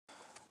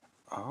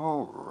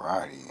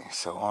Alrighty,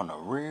 so on a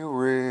real,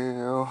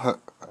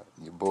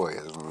 your boy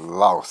is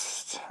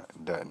lost.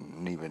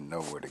 Doesn't even know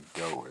where to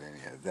go with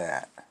any of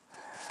that.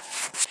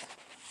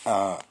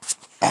 Uh,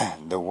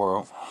 the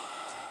world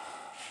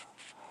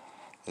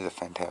is a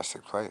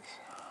fantastic place.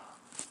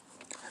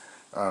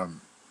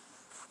 Um,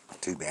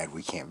 Too bad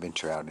we can't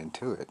venture out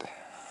into it.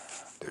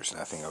 There's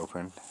nothing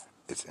open.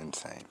 It's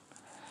insane.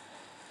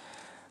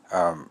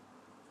 Um,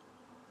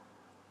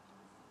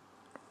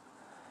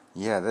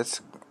 yeah, that's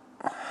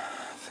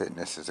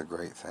fitness is a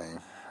great thing.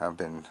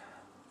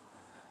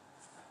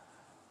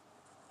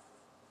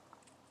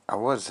 I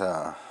was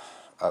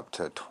up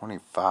to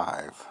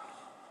 25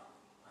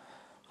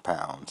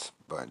 pounds,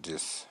 but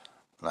just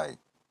like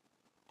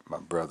my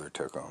brother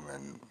took them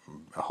and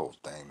a whole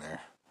thing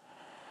there.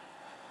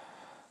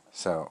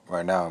 So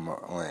right now I'm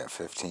only at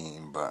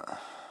 15, but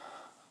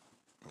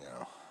you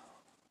know,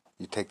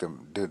 you take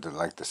them, do the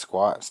like the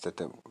squats that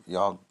the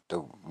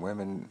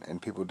women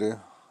and people do.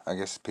 I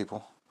guess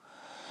people,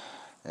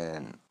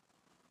 and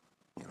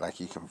like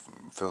you can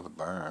feel the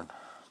burn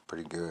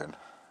pretty good.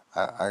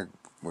 I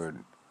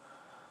would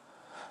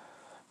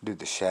do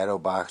the shadow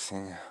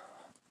boxing,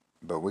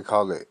 but we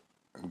call it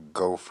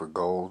go for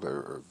gold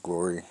or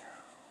glory,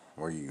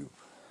 where you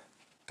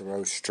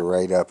throw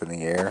straight up in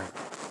the air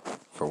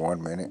for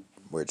 1 minute,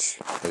 which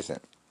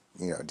isn't,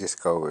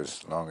 just go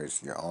as long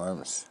as your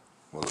arms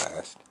will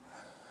last.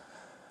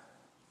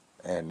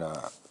 And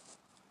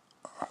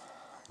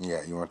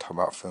yeah, you want to talk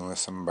about feeling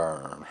some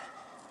burn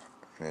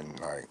and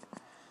like,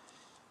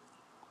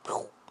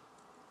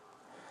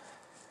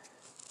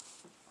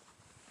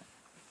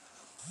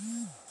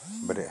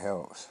 but it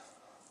helps.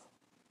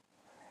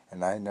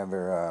 And I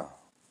never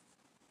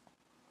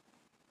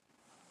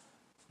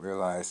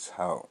realized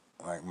how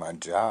like my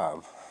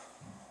job,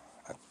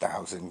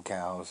 1,000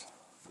 cows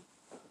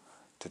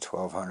to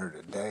 1,200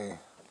 a day,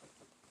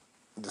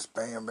 just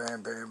bam,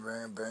 bam, bam,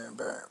 bam, bam,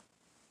 bam,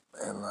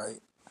 and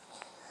like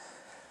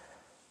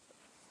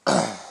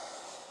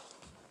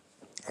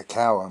a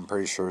cow, I'm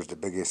pretty sure is the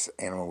biggest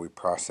animal we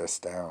process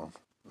down,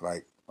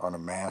 like on a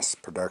mass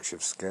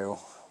productive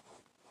scale,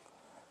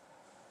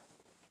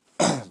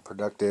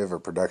 productive or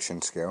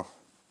production scale.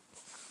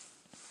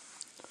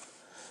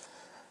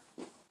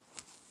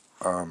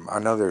 I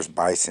know there's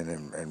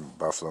bison and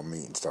buffalo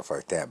meat and stuff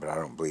like that, but I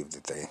don't believe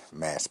that they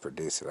mass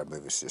produce it. I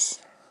believe it's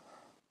just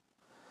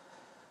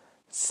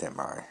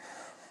semi.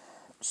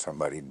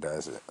 Somebody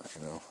does it.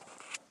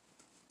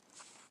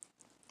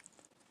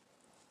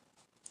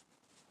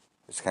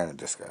 It's kind of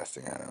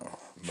disgusting, I know.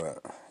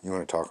 But you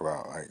want to talk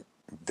about like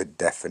the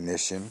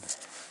definition,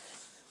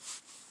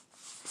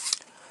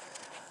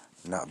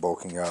 not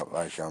bulking up.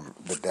 Like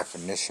the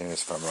definition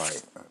is from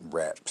like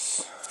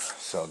reps.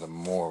 So the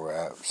more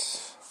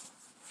reps,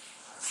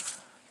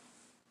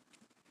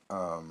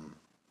 um,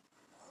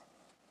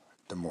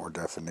 the more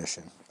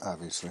definition,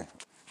 obviously.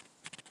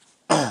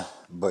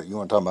 But you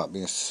want to talk about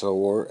being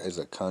sore as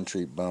a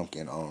country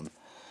bumpkin on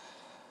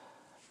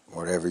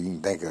whatever you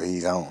can think of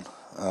he's on.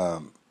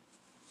 Um,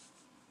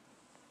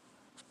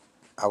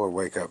 I would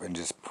wake up and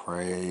just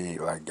pray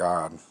like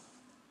God.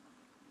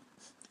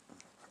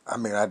 I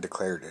mean, I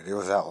declared it. It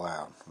was out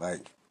loud.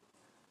 Like,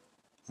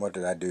 what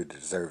did I do to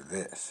deserve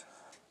this?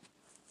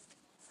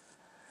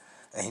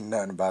 Ain't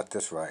nothing about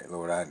this right,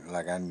 Lord.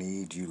 I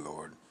need you,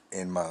 Lord,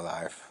 in my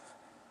life.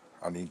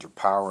 I need your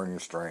power and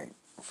your strength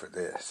for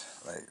this.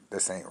 Like,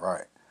 this ain't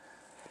right.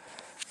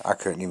 I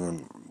couldn't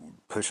even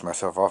push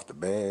myself off the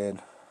bed.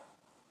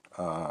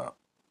 Uh,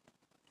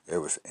 it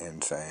was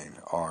insane.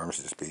 Arms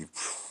just be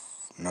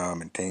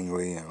numb and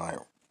tingly and like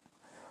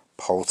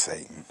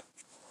pulsating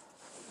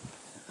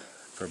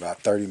for about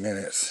 30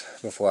 minutes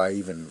before I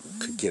even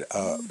could get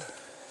up.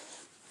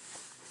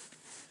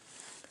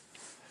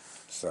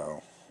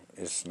 So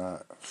it's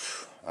not,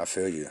 I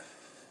feel you.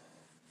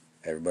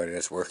 Everybody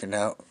that's working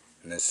out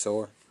and that's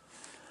sore,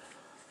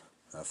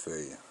 I feel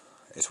you.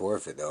 It's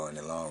worth it though in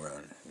the long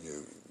run.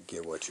 You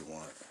get what you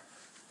want.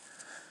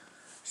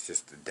 It's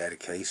just the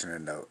dedication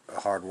and the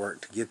hard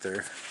work to get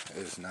there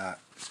is not,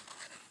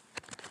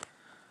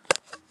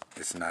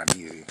 it's not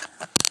easy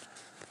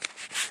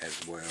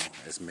as well.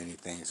 As many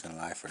things in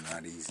life are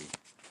not easy.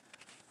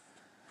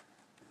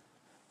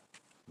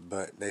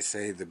 But they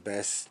say the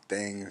best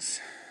things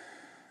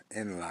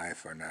in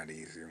life are not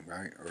easy,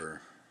 right?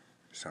 Or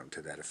something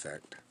to that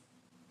effect.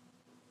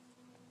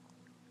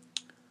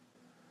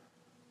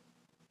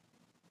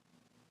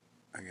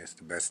 I guess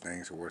the best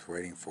things are worth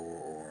waiting for,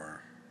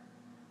 or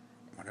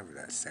whatever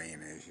that saying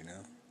is.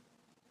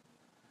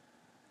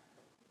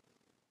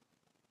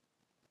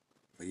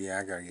 But yeah,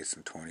 I gotta get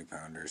some 20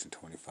 pounders and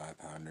 25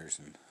 pounders,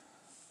 and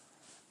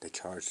they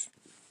charge,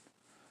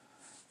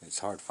 it's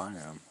hard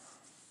finding them.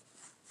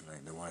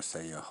 Like, they want to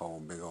sell you a whole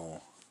big old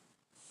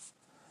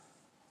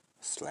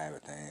slab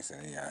of things,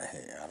 and yeah,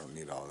 hey, I don't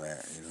need all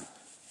that,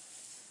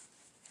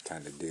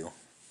 kind of deal.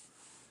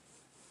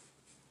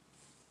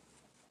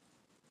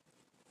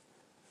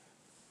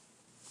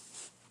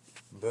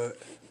 But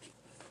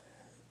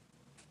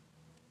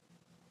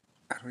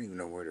I don't even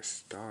know where to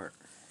start.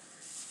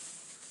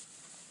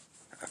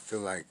 feel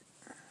like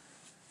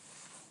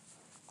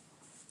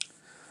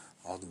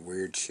all the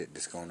weird shit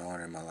that's going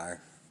on in my life,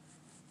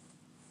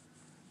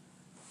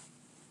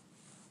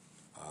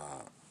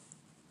 uh,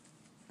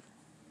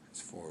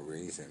 it's for a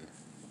reason.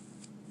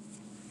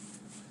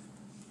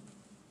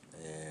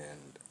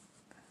 And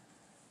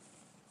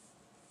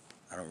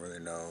I don't really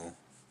know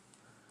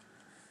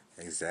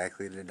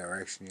exactly the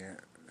direction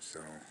yet.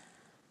 So,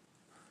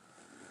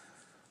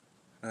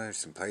 there's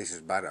some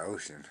places by the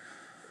ocean.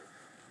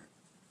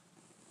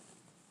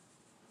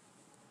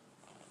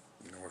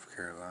 North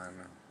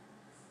Carolina,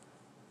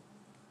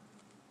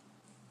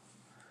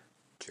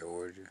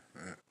 Georgia.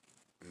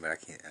 But I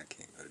can't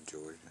go to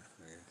Georgia,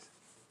 I guess.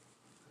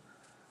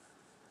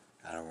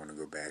 I don't want to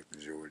go back to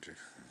Georgia.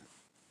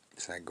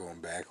 It's like going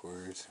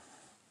backwards.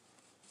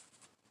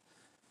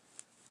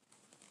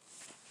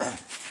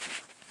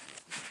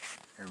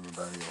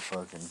 Everybody will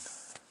fucking...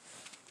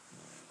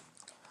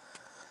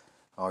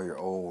 all your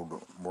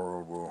old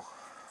world will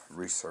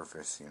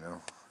resurface, you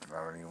know? And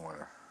I don't even want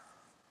to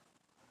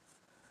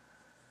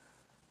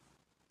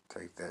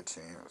take that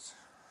chance.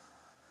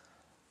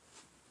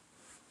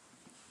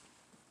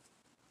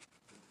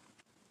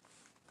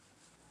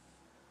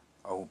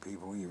 Old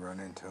people, you run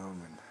into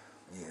them, and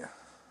yeah.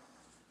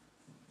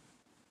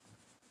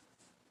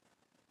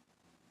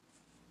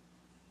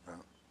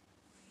 Well,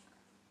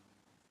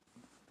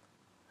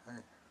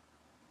 hey,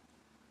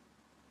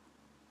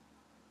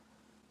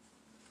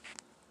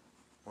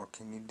 what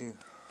can you do?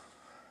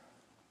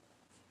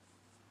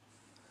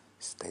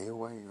 Stay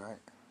away, right?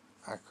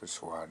 I could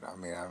swear. I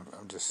mean,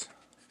 I'm just...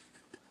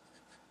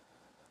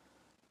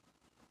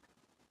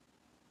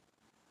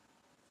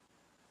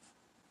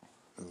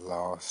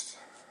 lost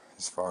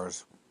as far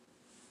as...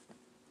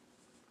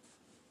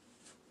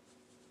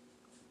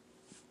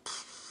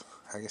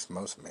 I guess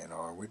most men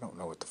are. We don't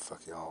know what the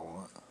fuck y'all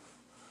want.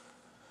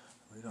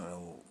 We don't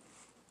know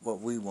what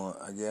we want,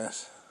 I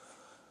guess.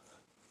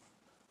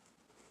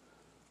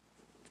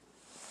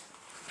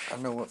 I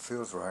know what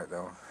feels right,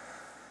 though.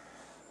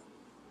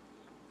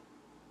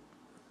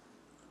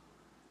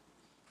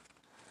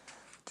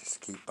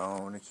 Just keep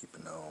on and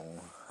keeping on.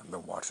 I've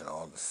been watching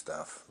all the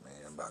stuff,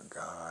 man, about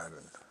God,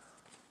 and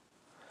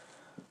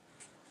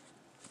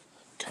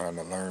trying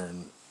to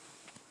learn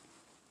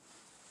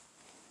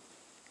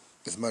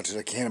as much as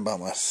I can about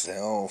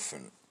myself,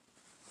 and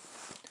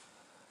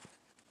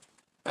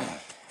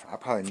I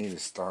probably need to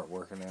start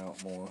working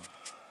out more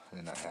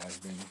than I have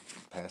been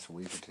the past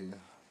week or two.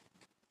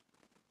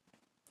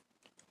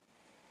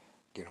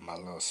 Get on my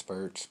little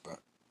spurts, but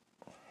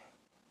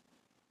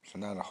it's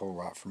not a whole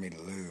lot for me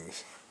to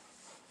lose.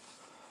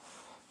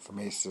 For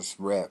me, it's just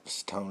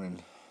reps,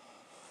 toning,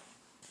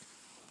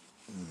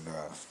 and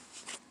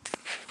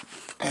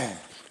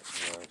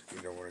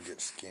you don't want to get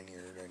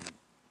skinnier than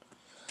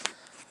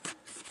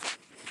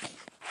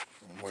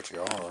what you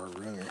are,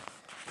 really.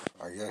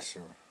 I guess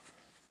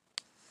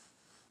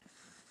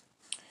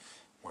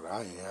what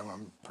I am,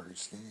 I'm pretty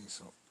skinny,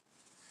 so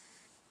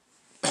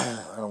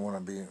I don't want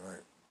to be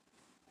like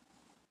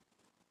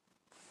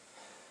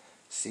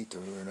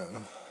see-through or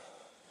nothing.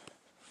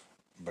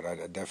 But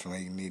I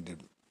definitely need to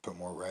put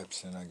more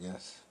reps in, I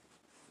guess.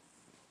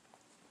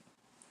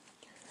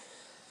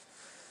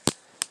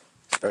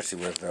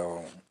 Especially with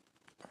the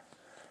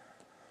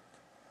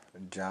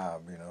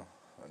job, you know.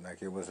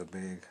 Like, it was a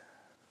big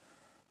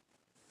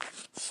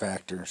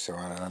factor, so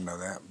I know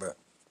that. But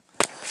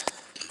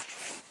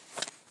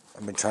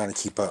I've been trying to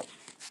keep up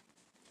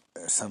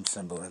some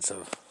semblance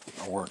of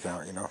a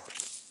workout, you know.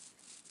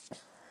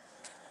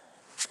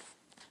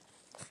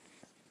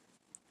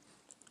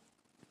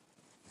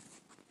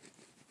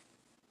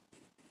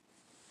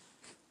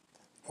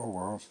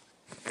 Well,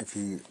 if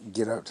you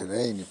get up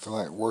today and you feel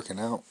like working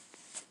out,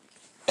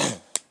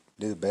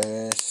 do the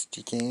best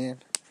you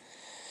can.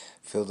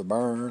 Feel the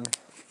burn,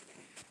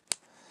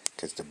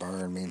 because the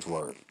burn means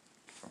work.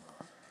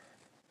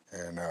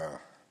 And,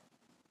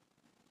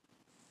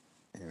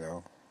 you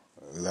know,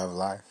 love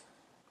life.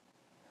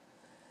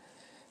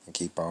 And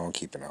keep on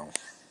keeping on.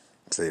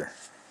 See ya.